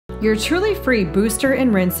Your Truly Free Booster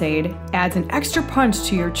and Rinse Aid adds an extra punch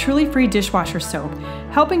to your Truly Free dishwasher soap,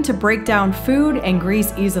 helping to break down food and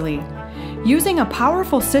grease easily. Using a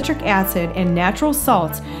powerful citric acid and natural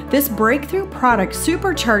salts, this breakthrough product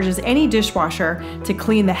supercharges any dishwasher to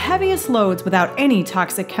clean the heaviest loads without any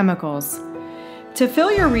toxic chemicals. To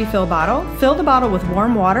fill your refill bottle, fill the bottle with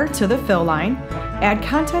warm water to the fill line, add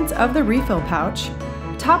contents of the refill pouch,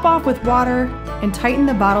 top off with water, and tighten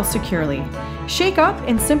the bottle securely. Shake up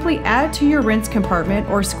and simply add to your rinse compartment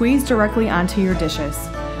or squeeze directly onto your dishes.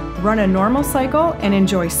 Run a normal cycle and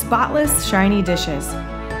enjoy spotless, shiny dishes.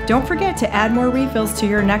 Don't forget to add more refills to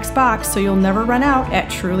your next box so you'll never run out at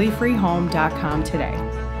trulyfreehome.com today.